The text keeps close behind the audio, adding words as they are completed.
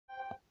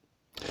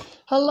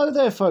Hello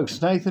there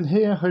folks, Nathan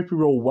here, hope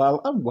you're all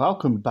well and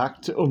welcome back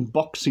to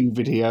unboxing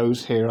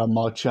videos here on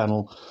my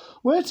channel,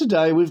 where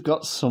today we've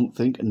got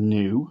something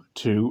new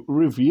to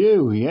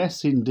review.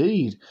 Yes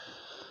indeed.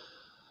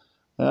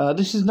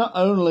 This is not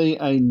only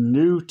a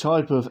new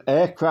type of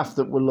aircraft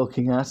that we're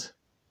looking at,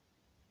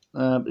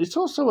 it's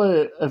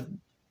also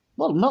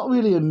well, not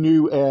really a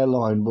new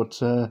airline,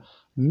 but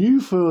new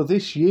for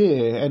this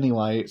year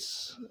anyway.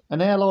 It's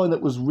an airline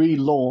that was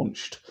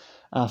relaunched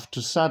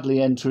after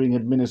sadly entering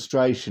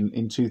administration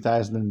in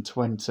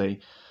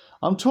 2020.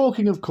 I'm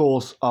talking, of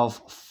course,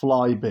 of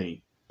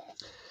Flybe.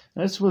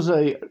 This was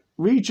a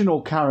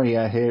regional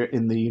carrier here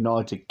in the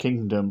United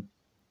Kingdom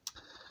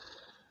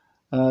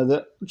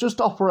that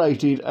just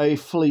operated a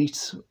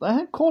fleet. They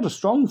had quite a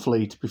strong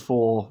fleet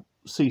before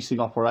ceasing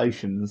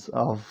operations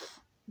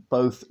of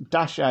both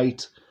Dash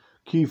 8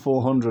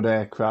 Q400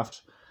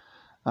 aircraft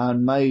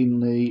and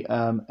mainly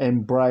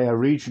Embraer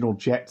regional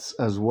jets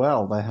as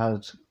well. They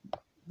had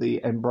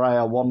the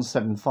Embraer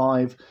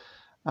 175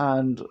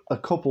 and a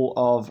couple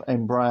of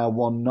Embraer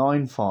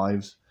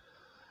 195s.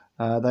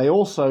 They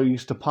also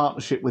used to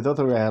partnership with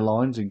other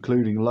airlines,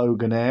 including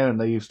Logan Air,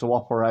 and they used to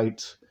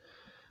operate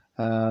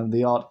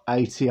the odd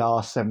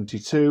ATR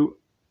 72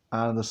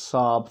 and the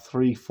Saab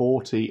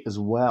 340 as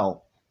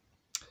well.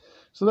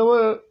 So they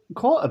were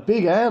quite a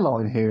big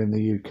airline here in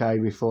the UK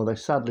before they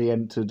sadly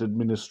entered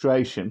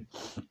administration.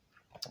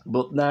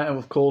 But now,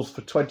 of course, for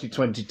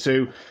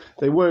 2022,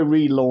 they were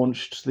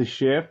relaunched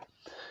this year,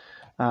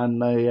 and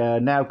they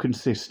now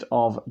consist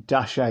of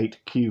Dash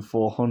 8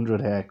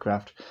 Q400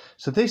 aircraft.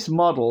 So this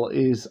model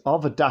is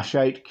of a Dash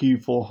 8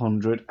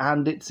 Q400,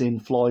 and it's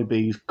in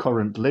Flybe's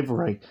current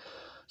livery.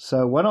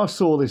 So when I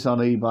saw this on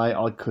eBay,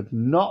 I could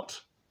not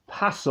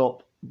pass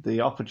up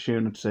the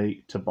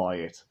opportunity to buy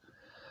it.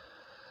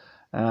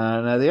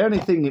 Now the only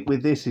thing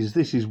with this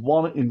is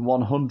 1 in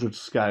 100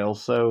 scale,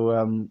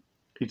 so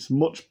it's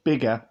much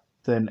bigger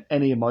than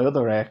any of my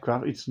other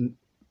aircraft. It's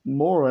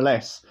more or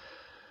less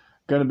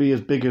going to be as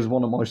big as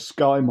one of my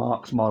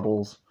Skymarks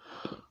models.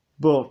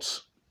 But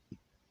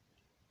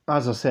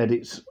as I said,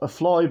 it's a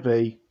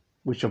Flybe,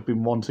 which I've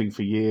been wanting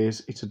for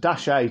years. It's a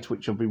Dash 8,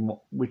 which I've been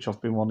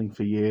wanting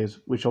for years,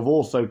 which I've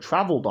also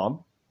travelled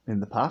on in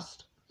the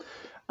past.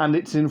 And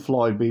it's in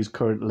Flybe's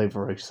current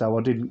livery, so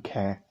I didn't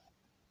care.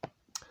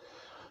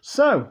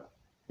 So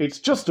it's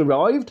just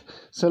arrived,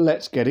 so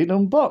let's get it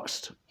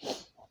unboxed.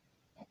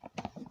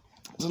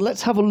 So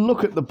let's have a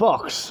look at the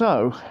box.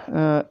 So,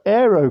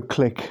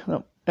 Aeroclix,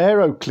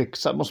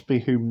 that must be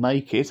who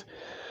make it.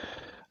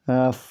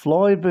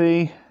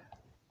 Flybe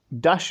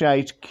Dash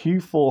 8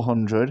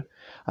 Q400,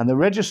 and the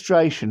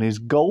registration is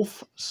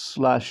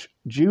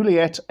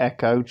Golf/Juliet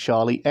Echo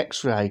Charlie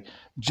X-Ray,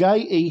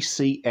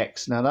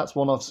 JECX. Now, that's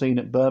one I've seen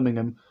at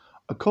Birmingham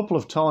a couple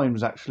of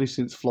times, actually,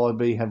 since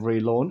Flybe have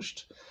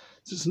relaunched.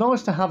 So it's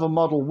nice to have a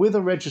model with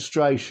a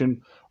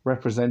registration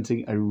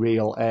representing a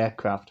real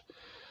aircraft.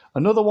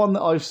 Another one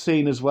that I've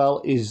seen as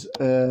well is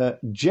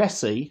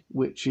Jessie,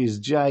 which is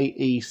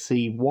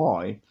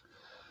JECY.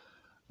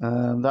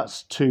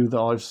 That's two that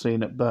I've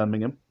seen at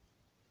Birmingham.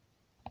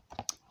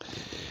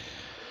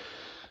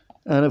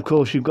 And of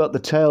course you've got the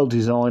tail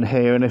design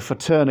here, and if I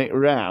turn it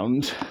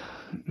around,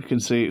 you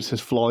can see it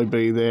says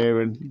Flybe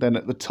there, and then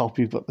at the top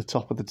you've got the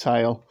top of the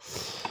tail.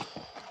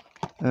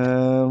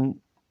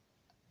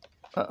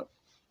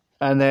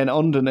 And then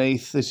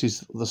underneath, this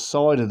is the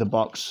side of the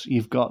box,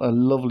 you've got a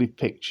lovely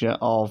picture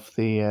of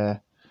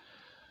the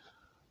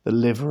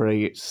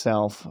livery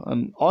itself.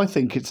 And I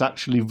think it's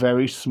actually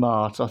very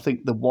smart. I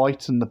think the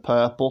white and the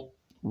purple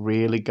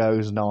really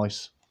goes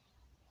nice.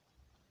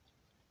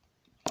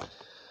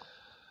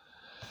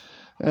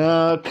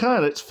 Okay,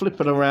 let's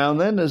flip it around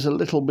then. There's a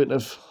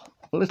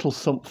little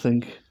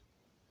something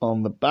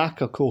on the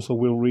back. Of course, I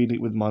will read it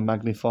with my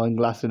magnifying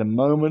glass in a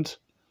moment.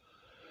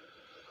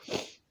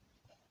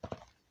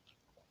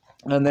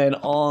 And then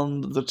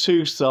on the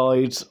two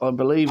sides, I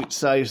believe it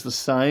says the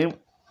same.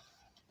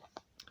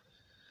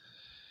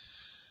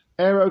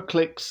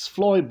 Aeroclix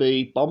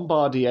Flybe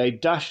Bombardier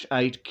Dash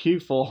 8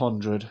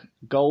 Q400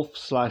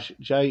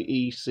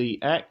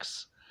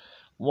 Golf/JECX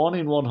 1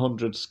 in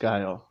 100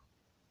 scale.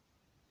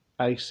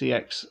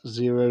 ACX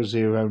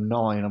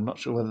 009. I'm not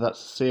sure whether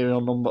that's the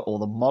serial number or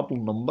the model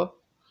number.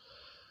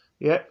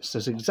 Yep, it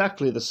says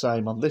exactly the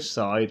same on this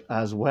side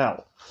as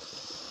well.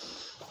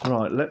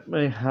 Right, let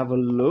me have a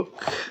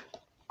look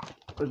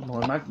with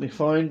my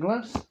magnifying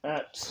glass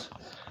at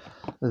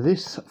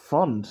this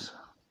font.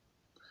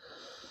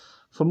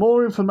 For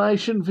more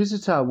information,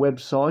 visit our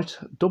website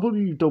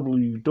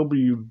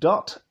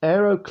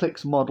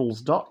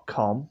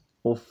www.aeroclixmodels.com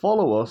or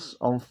follow us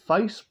on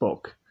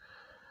Facebook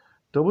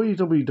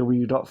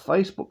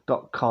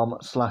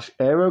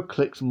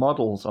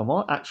www.facebook.com/aeroclixmodels. I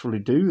might actually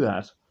do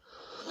that.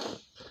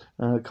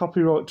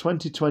 Copyright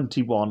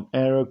 2021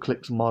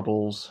 Aeroclix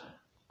Models.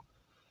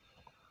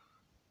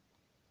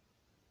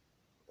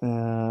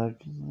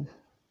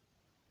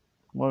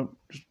 Well,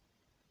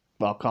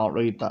 I can't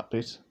read that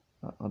bit.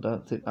 I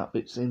don't think that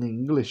bit's in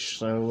English,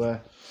 so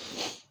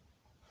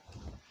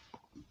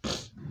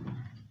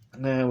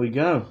there we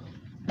go.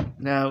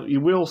 Now, you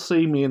will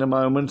see me in a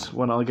moment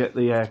when I get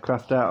the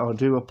aircraft out. I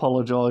do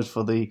apologise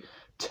for the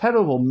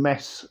terrible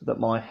mess that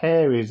my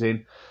hair is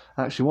in.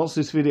 Actually, once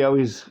this video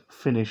is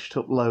finished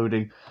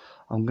uploading,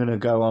 I'm going to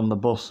go on the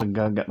bus and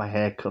go and get my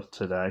hair cut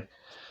today.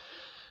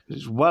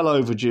 It's well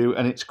overdue,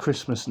 and it's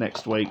Christmas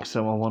next week,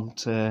 so I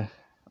want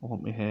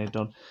my hair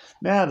done.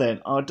 Now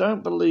then, I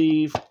don't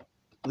believe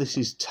this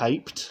is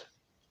taped,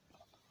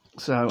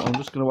 so I'm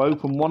just going to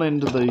open one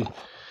end of the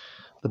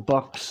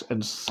box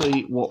and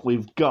see what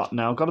we've got.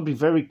 Now, I've got to be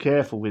very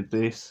careful with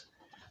this.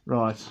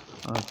 Right,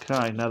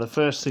 okay, now the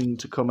first thing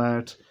to come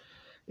out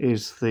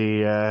is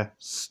the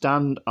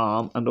stand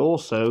arm, and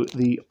also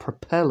the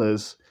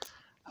propellers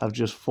have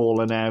just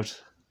fallen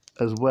out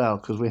as well,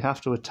 because we have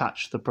to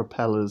attach the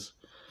propellers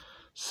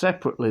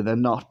separately. They're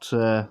not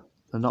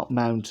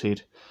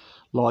mounted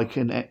like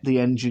the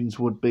engines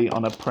would be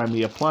on a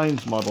Premier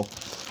Planes model.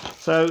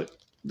 So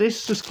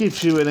this just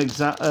gives you an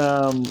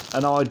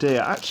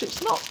idea. Actually,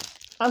 it's not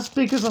as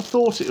big as I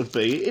thought it would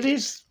be. It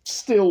is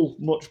still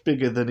much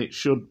bigger than it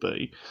should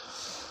be.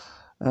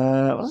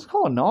 That's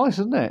quite nice,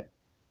 isn't it?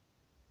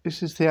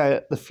 This is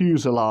the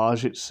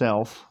fuselage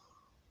itself.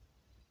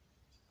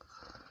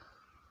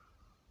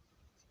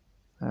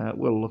 It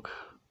will look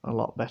a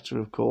lot better,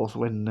 of course,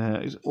 when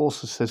it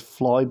also says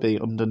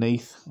Flybe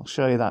underneath. I'll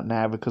show you that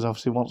now, because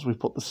obviously once we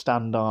put the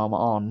stand arm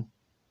on,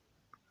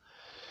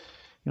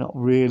 you're not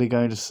really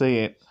going to see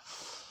it.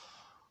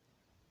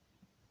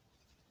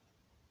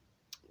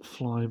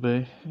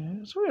 Flybe. Yeah,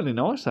 it's really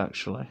nice,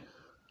 actually.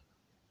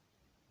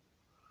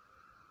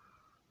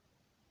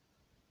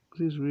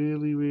 It is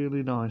really,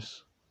 really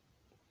nice.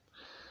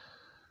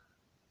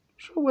 Not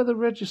sure where the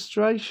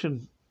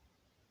registration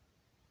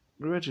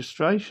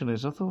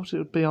is. I thought it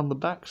would be on the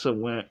back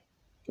somewhere.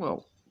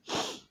 Well,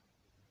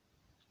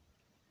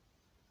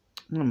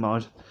 never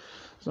mind.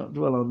 Let's not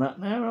dwell on that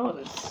now. Right,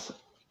 let's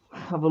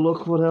have a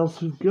look what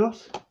else we've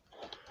got.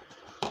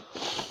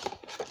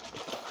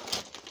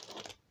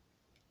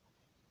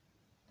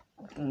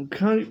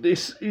 Okay,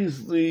 this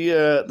is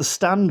the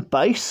stand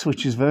base,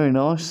 which is very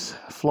nice.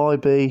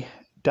 Flybe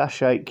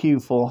 -8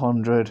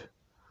 Q400.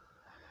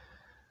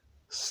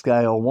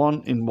 Scale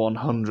 1 in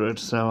 100.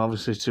 So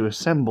obviously to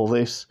assemble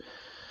this,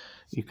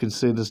 you can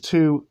see there's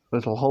two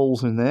little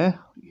holes in there.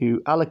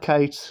 You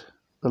allocate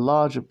the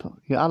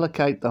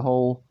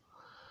hole.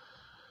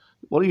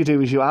 What you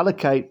do is you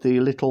allocate the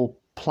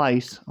little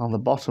plate on the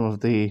bottom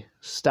of the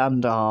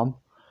stand arm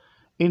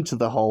into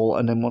the hole,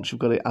 and then once you've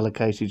got it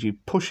allocated, you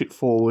push it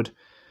forward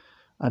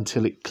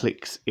until it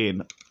clicks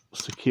in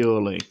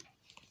securely.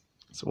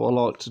 So I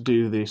like to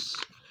do this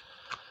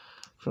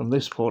from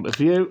this point of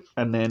view,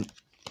 and then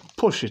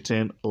push it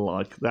in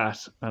like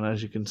that, and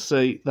as you can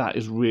see, that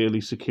is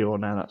really secure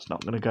now. That's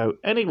not going to go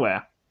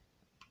anywhere.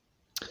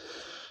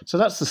 So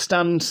that's the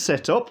stand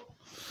set up.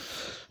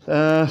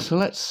 So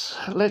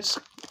let's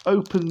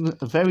open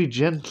very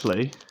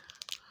gently.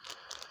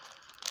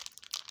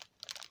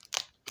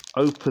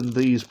 Open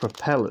these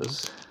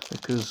propellers,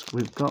 because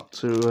we've got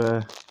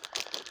to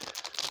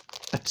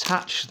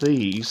attach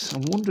these.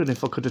 I'm wondering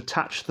if I could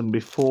attach them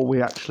before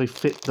we actually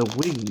fit the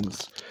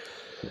wings.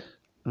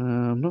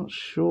 I'm not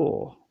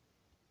sure.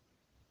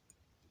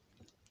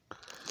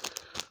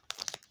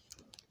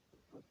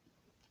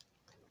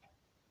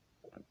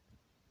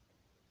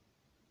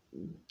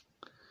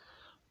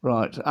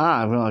 Right,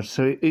 right,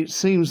 so it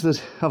seems that,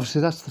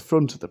 obviously that's the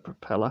front of the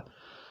propeller.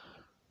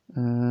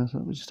 So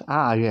let me just,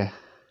 yeah.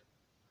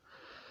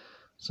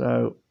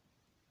 So,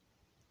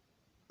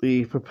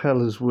 the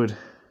propellers would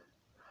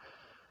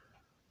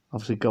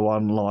obviously go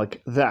on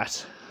like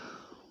that.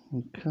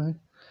 Okay.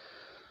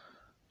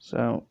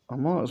 So, I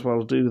might as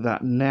well do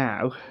that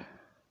now.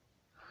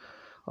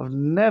 I've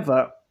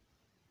never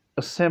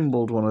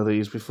assembled one of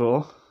these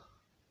before.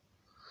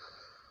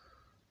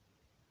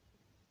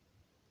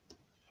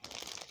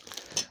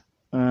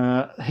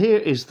 Here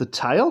is the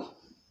tail.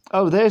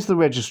 Oh, there's the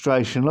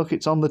registration. Look,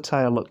 it's on the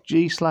tail. Look,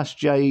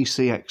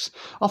 G/JECX.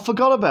 I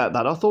forgot about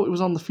that. I thought it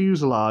was on the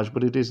fuselage,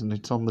 but it isn't.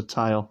 It's on the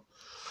tail.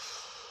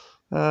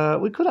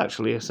 We could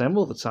actually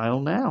assemble the tail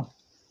now.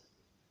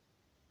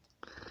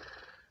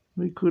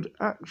 We could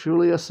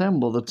actually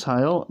assemble the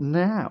tail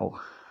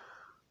now.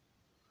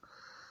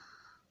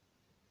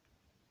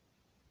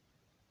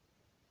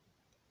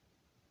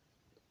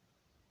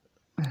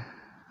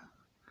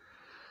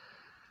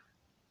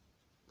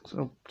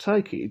 So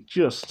take it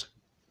just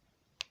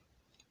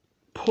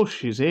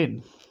pushes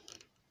in.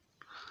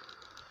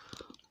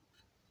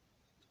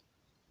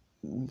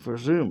 For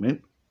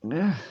zooming,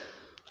 yeah.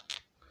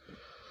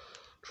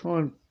 Try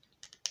and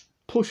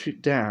push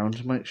it down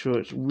to make sure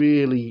it's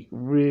really,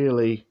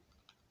 really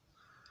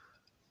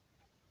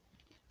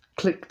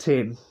clicked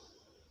in.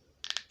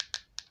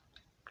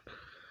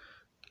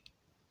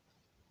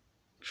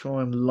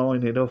 Try and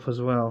line it up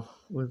as well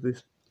with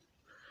this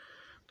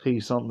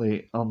piece on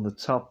the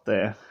top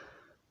there.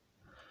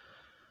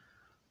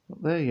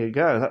 There you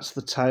go, that's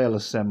the tail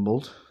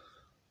assembled.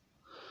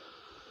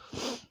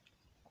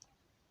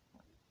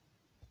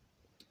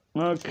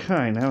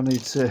 Okay, now I need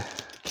to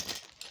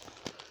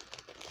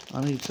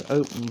I need to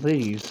open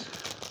these.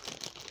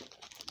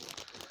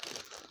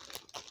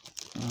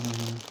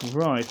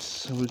 Right,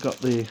 so we've got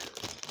the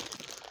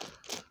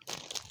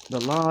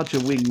larger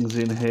wings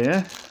in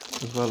here,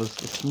 as well as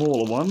the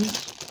smaller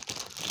ones.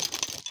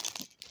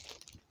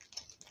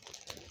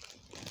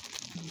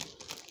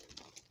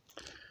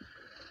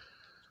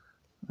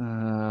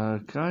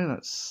 Okay,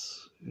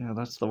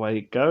 that's the way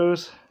it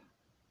goes.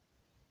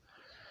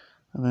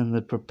 And then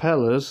the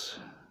propellers.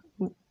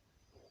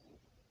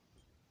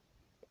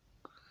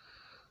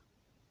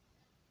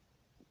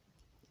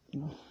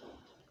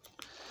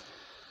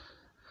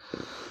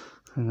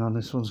 Hang on,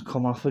 this one's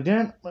come off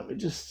again. Let me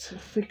just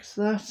fix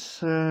that.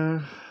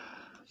 So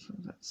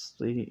that's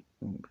the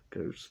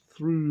goes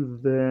through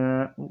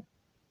there.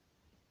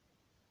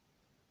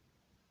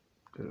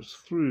 Goes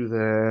through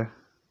there,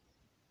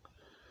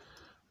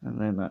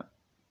 and then that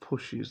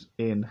pushes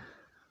in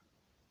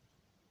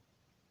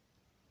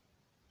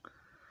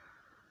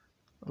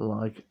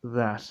like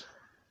that.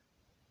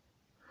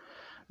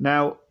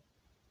 Now,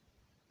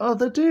 oh,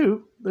 they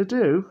do,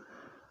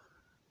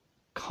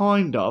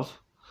 kind of.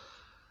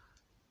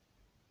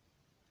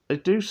 They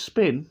do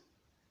spin.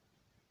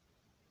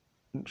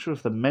 I'm not sure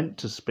if they're meant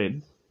to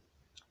spin.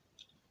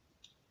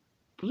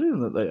 I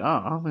presume that they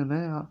are. I mean,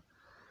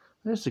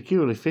 they're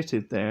securely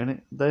fitted there,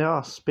 and they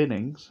are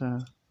spinning. So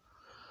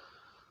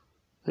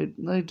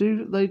they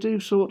do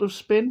sort of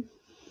spin.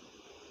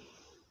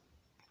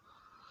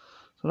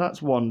 So that's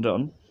one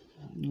done.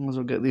 Might as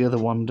well get the other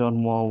one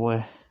done while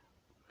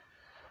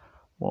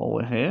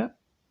we're here.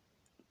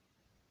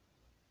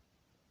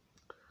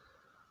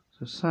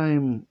 So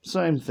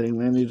same thing.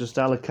 Then you just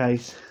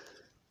allocate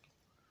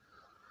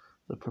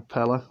the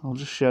propeller. I'll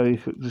just show you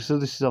quickly. So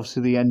this is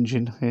obviously the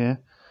engine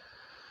here.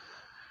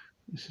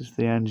 This is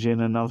the engine,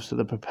 and obviously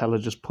the propeller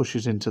just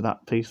pushes into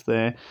that piece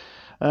there.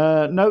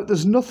 Note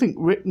there's nothing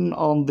written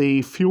on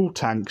the fuel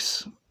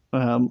tanks,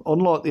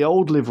 unlike the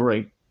old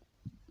livery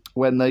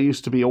when they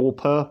used to be all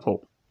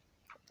purple.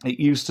 It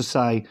used to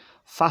say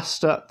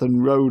faster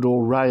than road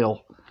or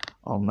rail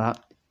on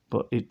that,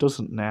 but it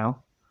doesn't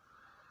now.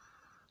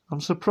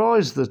 I'm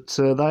surprised that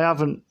they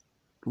haven't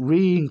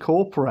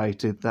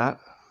reincorporated that.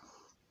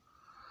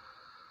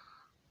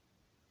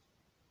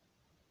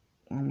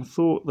 I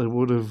thought they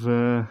would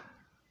have.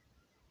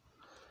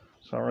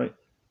 Sorry,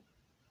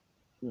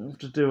 I have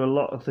to do a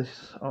lot of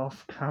this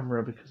off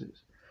camera because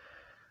it's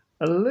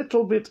a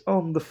little bit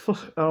on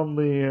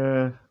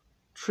the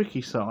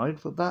tricky side,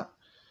 but that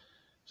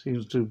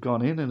seems to have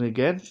gone in. And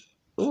again,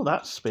 oh,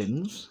 that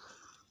spins.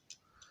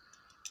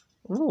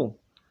 Oh.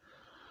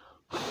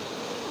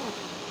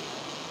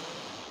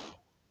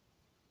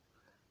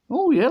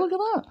 Oh yeah, look at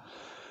that.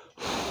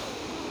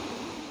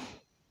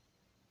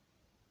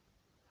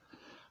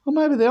 Well,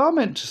 maybe they are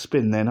meant to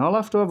spin then. I'll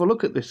have to have a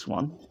look at this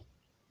one.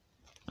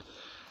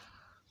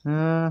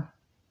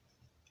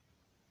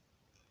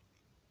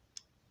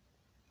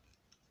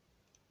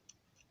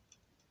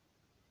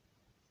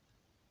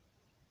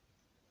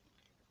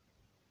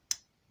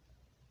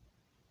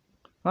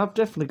 I've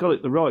definitely got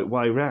it the right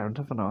way round,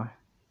 haven't I?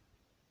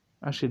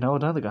 Actually, no, I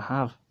don't think I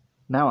have.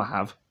 Now I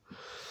have.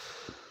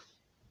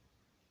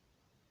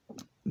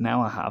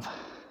 Now I have.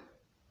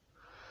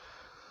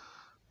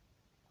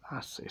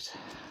 That's it. I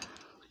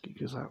think it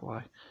goes that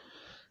way.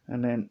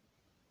 And then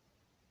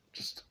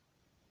just...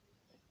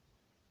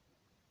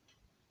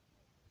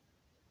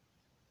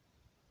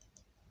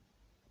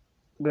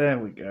 There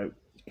we go.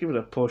 Give it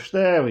a push.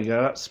 There we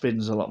go. That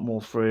spins a lot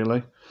more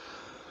freely.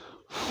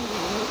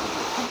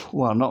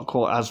 Well, not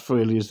quite as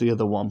freely as the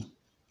other one.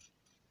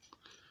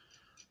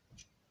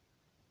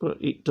 But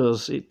it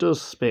does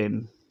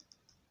spin.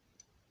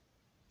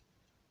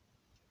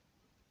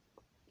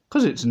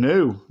 Because it's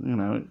new, you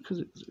know,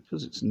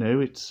 because it's new,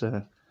 it's...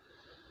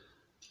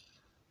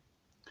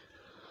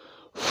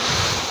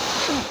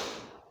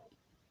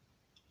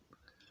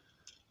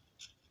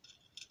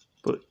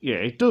 But yeah,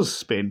 it does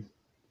spin.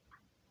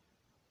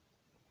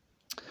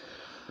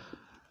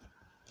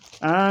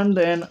 And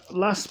then,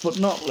 last but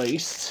not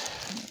least,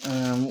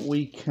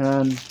 we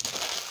can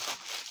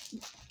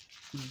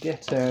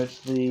get out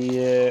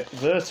the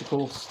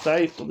vertical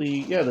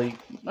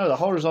the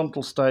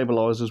horizontal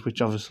stabilizers,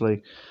 which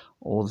obviously,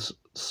 or the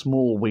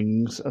small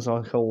wings as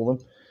I call them,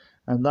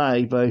 and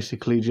they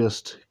basically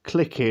just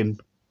click in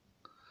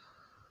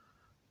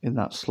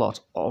that slot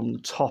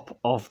on top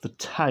of the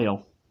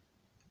tail.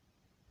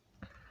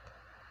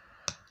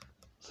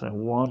 So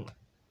one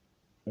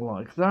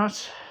like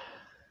that,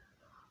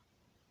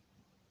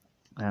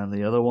 and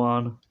the other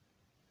one.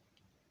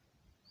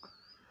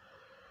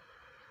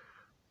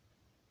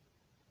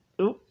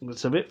 Oh,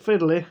 it's a bit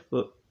fiddly,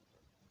 but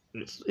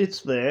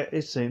it's there,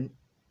 it's in,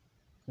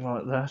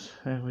 like that.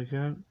 There we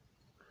go.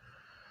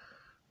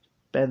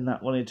 Bend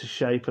that one into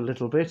shape a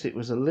little bit. It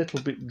was a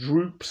little bit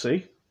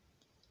droopsy.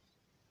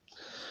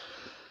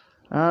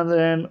 And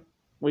then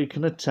we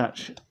can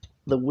attach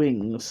the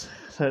wings.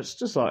 So it's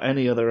just like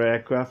any other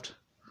aircraft.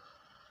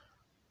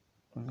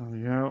 There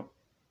we go.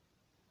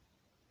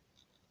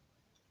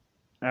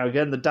 Now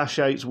again, the Dash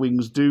 8's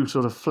wings do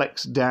sort of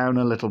flex down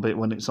a little bit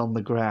when it's on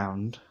the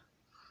ground.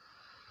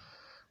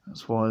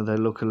 That's why they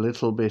look a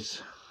little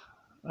bit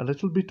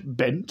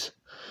bent.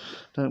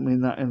 Don't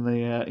mean that in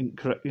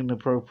the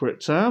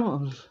inappropriate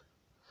term.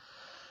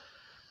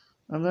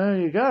 And there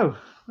you go.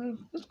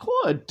 It's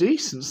quite a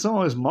decent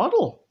sized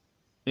model,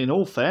 in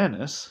all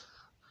fairness.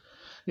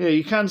 Yeah,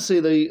 you can see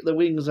the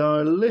wings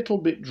are a little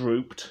bit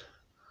drooped.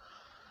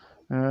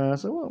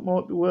 So what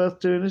might be worth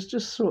doing is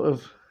just sort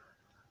of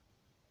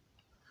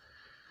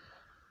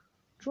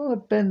try to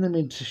bend them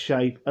into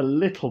shape a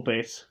little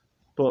bit,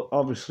 but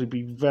obviously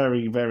be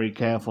very, very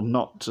careful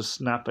not to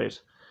snap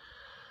it.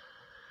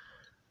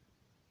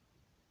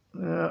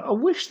 I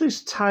wish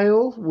this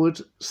tail would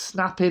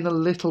snap in a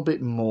little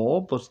bit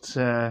more, but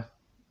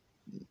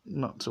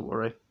not to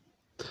worry.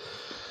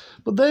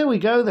 But there we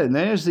go then,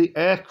 there's the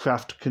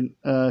aircraft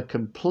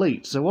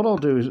complete. So what I'll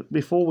do is,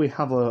 before we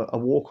have a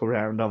walk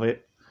around of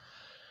it,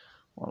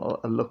 well,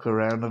 a look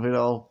around of it,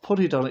 I'll put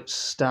it on its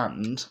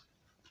stand.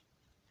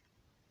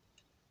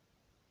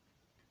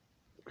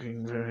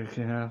 Being very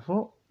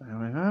careful. There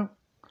we go.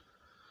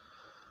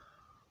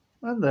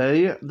 And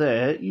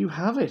there you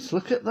have it.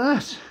 Look at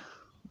that.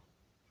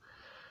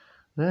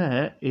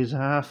 There is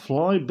our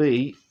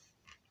Flybe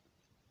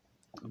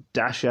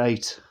Dash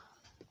 8.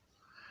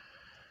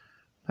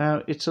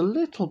 Now, it's a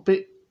little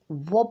bit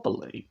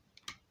wobbly.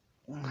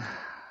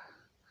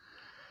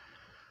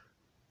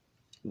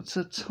 It's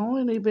a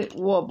tiny bit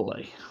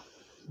wobbly.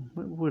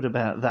 What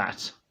about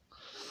that?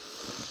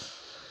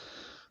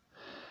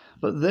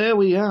 But there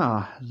we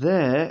are.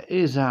 There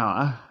is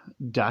our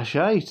Dash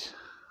 8.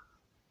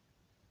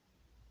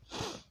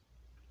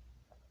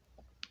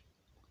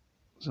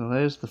 So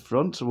there's the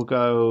front. So we'll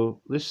go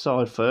this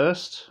side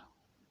first.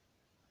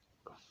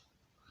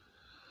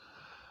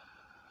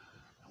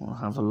 We'll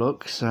have a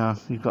look. So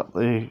you've got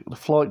the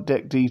flight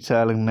deck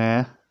detailing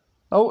there.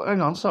 Oh, hang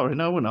on. Sorry.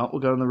 No, we're not. We're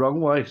going the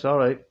wrong way.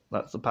 Sorry.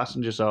 That's the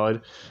passenger side.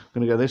 I'm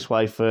going to go this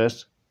way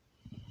first.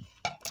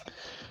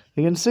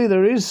 You can see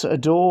there is a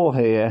door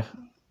here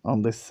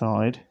on this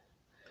side.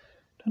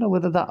 Don't know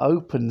whether that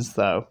opens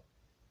though.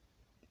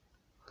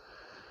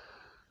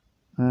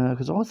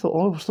 Because I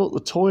always thought the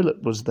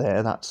toilet was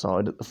there, that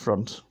side at the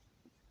front.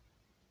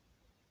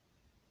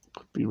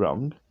 Could be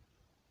wrong.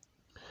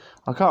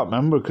 I can't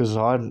remember because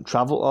I hadn't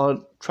travelled. I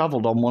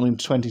travelled on one in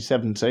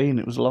 2017.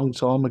 It was a long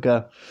time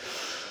ago.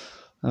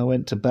 I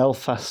went to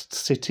Belfast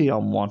City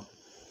on one.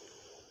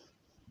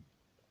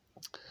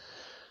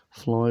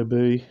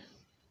 Flybe.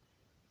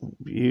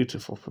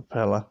 Beautiful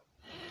propeller.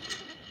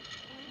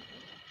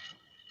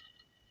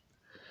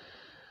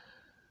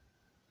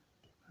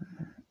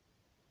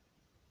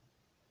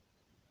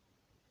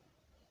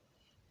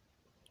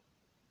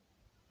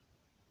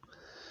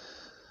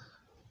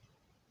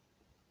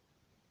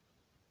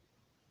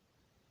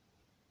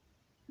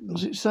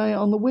 Does it say it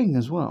on the wing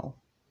as well?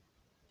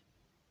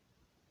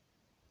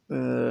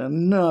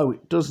 No,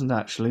 it doesn't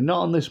actually.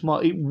 Not on this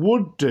model. It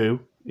would do.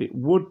 It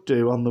would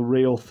do on the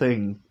real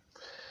thing.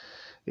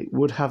 It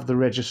would have the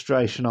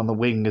registration on the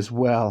wing as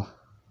well.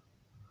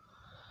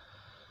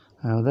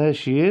 Now there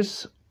she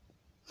is.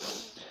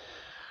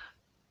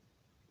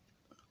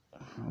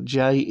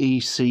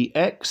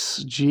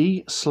 JECX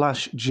G/JECX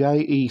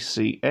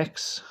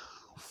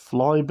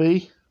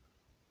Flybe.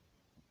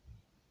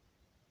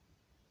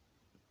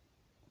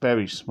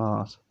 Very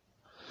smart.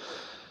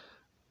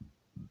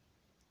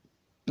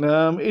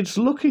 It's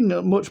looking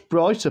at much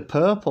brighter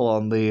purple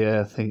on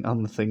the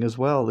thing as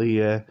well.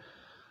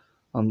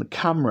 On the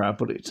camera,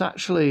 but it's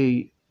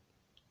actually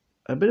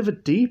a bit of a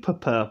deeper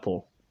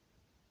purple.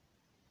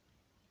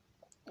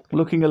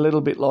 Looking a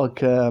little bit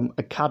like a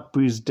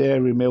Cadbury's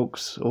Dairy Milk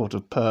sort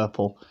of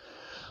purple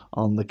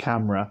on the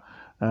camera,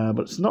 but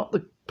it's not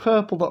the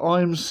purple that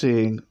I'm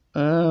seeing.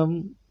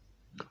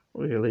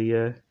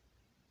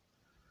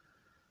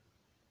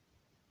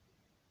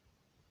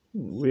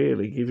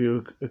 Really give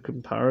you a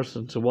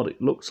comparison to what it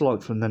looks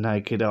like from the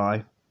naked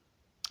eye.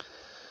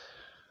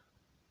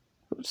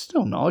 But it's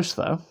still nice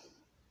though.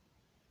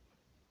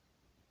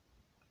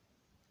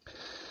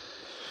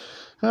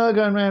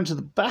 Going round to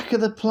the back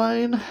of the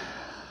plane.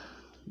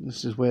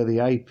 This is where the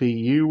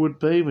APU would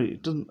be, but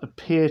it doesn't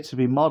appear to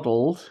be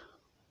modelled.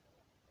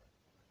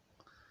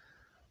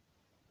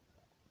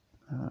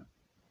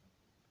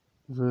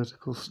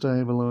 Vertical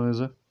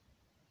stabiliser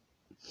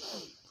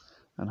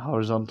and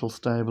horizontal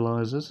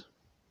stabilisers.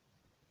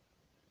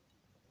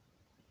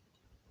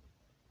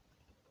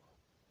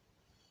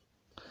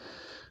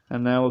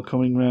 And now we're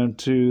coming round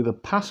to the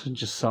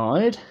passenger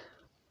side.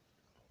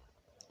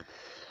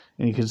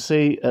 And you can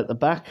see at the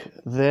back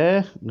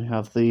there, we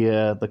have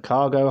the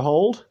cargo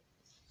hold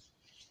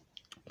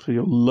for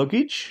your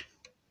luggage.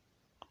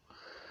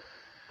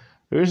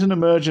 There is an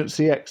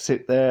emergency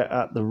exit there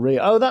at the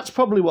rear. Oh, that's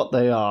probably what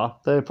they are.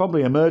 They're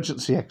probably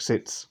emergency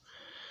exits.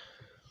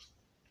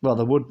 Well,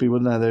 there would be,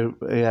 wouldn't there?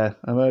 Yeah,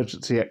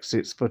 emergency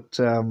exits. But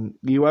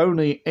you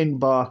only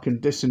embark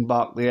and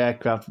disembark the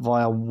aircraft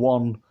via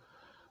one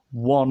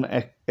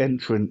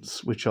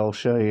entrance, which I'll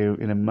show you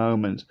in a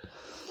moment.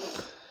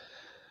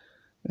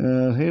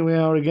 Here we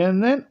are again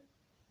then,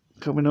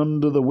 coming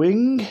under the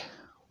wing.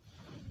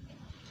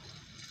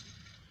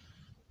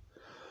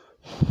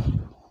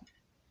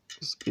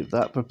 Just give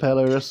that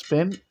propeller a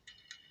spin.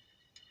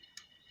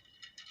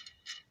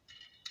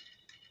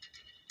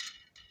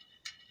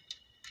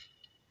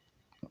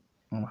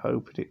 I'm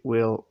hoping it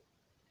will.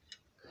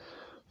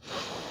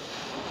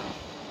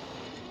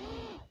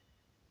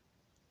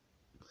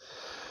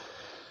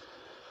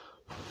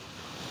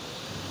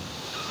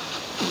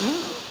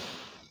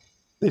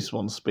 This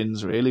one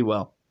spins really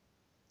well.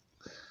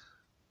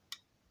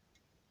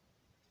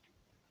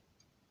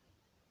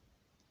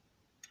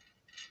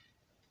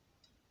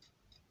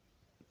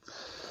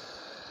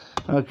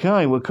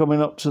 Okay, we're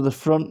coming up to the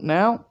front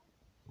now.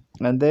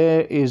 And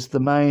there is the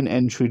main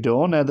entry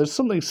door. Now, there's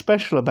something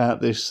special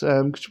about this,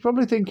 because you're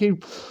probably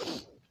thinking,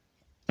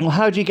 well,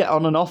 how do you get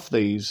on and off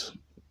these?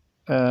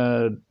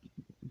 Do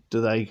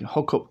they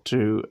hook up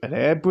to an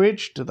air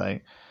bridge? Do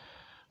they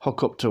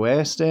hook up to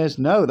air stairs?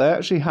 No, they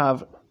actually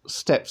have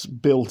steps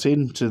built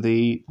into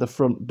the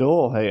front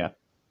door here.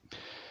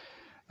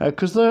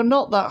 Because they're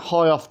not that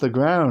high off the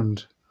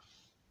ground.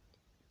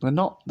 They're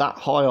not that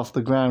high off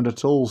the ground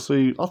at all.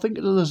 So I think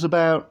there's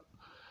about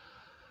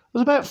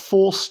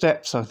 4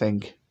 steps, I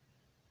think,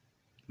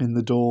 in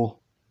the door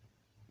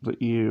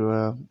that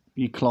you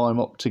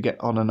climb up to get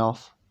on and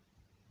off.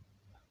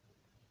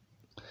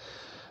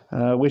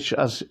 Which,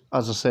 as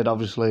I said,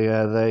 obviously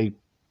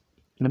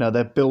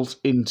they're built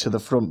into the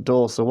front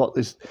door. So what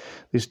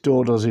this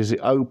door does is it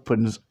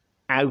opens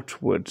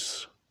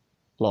outwards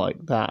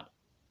like that.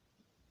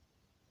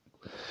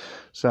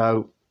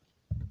 So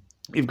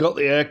you've got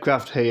the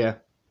aircraft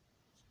here.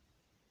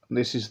 And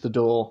this is the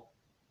door.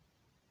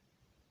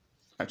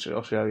 Actually,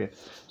 I'll show you.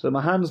 So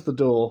my hand's the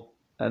door,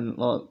 and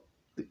like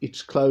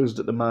it's closed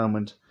at the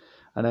moment.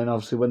 And then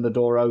obviously when the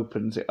door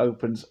opens, it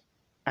opens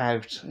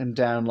out and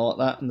down like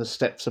that, and the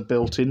steps are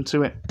built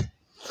into it.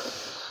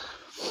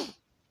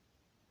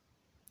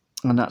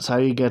 And that's how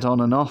you get on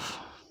and off.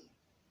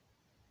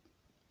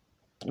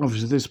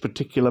 Obviously, this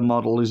particular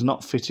model is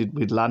not fitted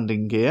with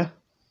landing gear.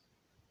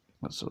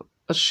 That's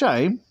a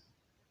shame.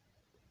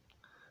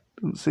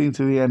 Doesn't seem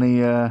to be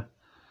any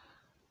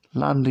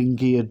landing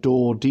gear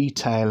door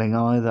detailing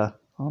either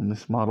on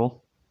this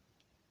model.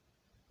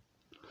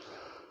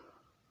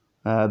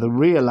 The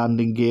rear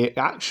landing gear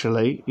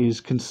actually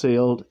is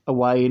concealed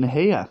away in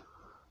here.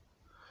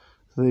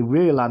 So the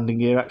rear landing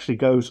gear actually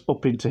goes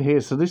up into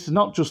here. So this is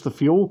not just the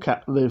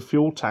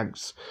fuel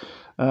tanks.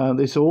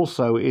 This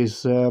also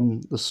is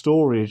the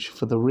storage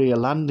for the rear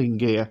landing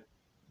gear.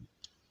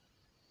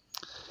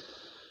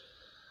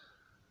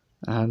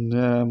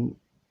 And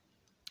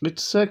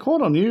it's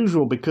quite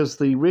unusual because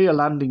the rear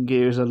landing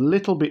gear is a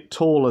little bit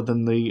taller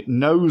than the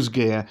nose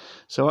gear.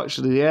 So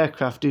actually the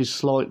aircraft is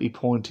slightly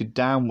pointed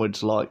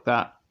downwards like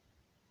that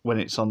when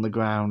it's on the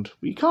ground.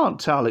 But you can't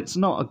tell, it's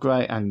not a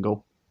great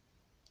angle.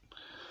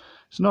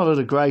 It's not at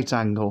a great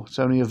angle, it's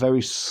only a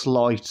very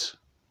slight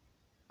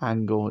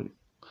angle.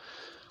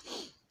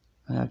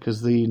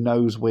 Because the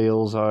nose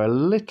wheels are a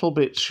little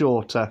bit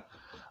shorter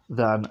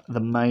than the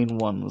main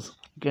ones.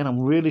 Again,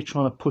 I'm really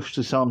trying to push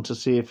this on to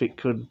see if it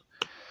could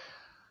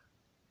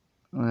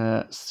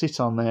sit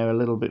on there a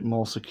little bit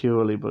more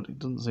securely, but it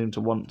doesn't seem to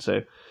want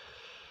to.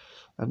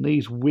 And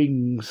these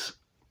wings,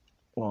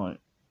 like,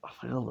 I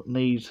feel that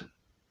need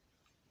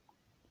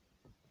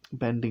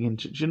bending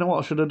into. Do you know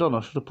what I should have done? I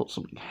should have put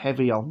something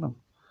heavy on them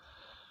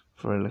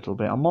for a little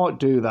bit. I might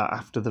do that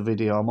after the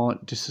video. I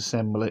might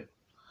disassemble it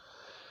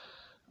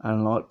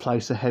and like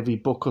place a heavy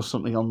book or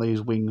something on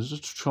these wings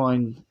just to try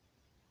and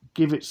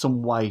give it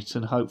some weight,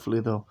 and hopefully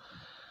they'll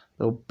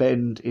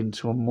bend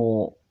into a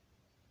more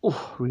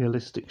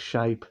realistic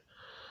shape.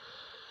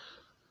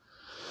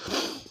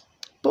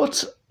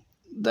 But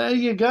there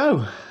you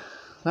go.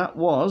 That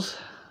was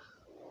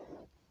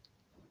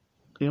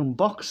the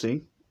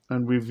unboxing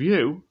and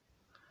review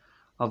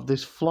of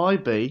this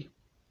Flybe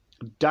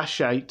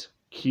 -8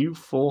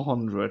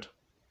 Q400.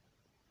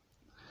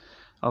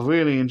 I've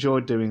really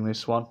enjoyed doing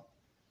this one.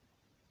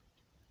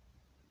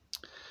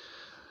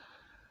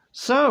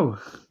 So,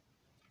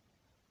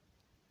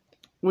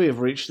 we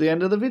have reached the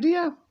end of the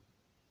video.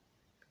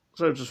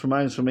 So it just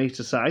remains for me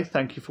to say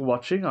thank you for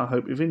watching. I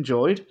hope you've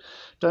enjoyed.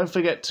 Don't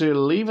forget to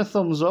leave a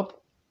thumbs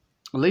up,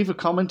 leave a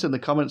comment in the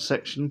comment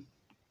section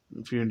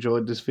if you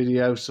enjoyed this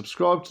video.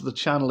 Subscribe to the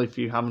channel if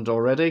you haven't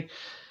already.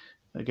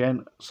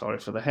 Again, sorry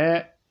for the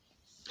hair.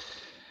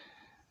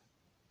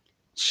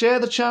 Share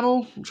the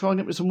channel. Try and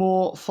get me some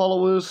more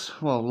followers.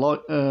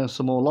 Well,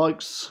 some more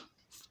likes,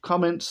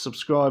 comments,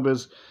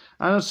 subscribers.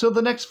 And until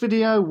the next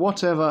video,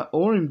 whatever,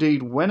 or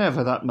indeed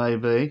whenever that may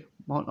be,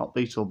 might not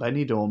be till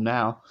Benidorm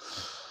now,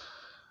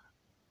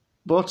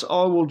 but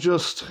I will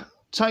just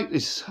take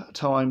this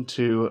time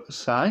to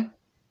say,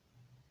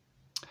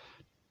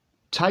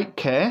 take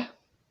care,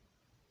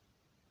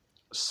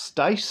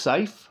 stay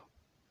safe,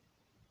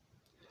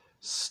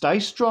 stay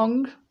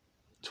strong.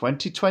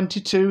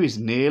 2022 is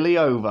nearly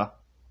over.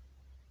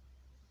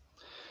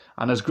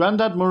 And as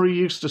Grandad Murray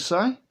used to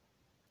say,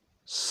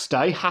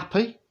 stay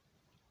happy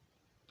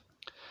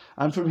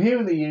And from here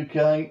in the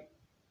UK,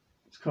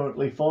 it's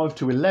currently 5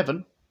 to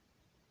 11.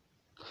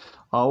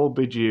 I will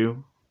bid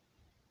you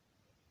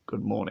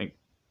good morning.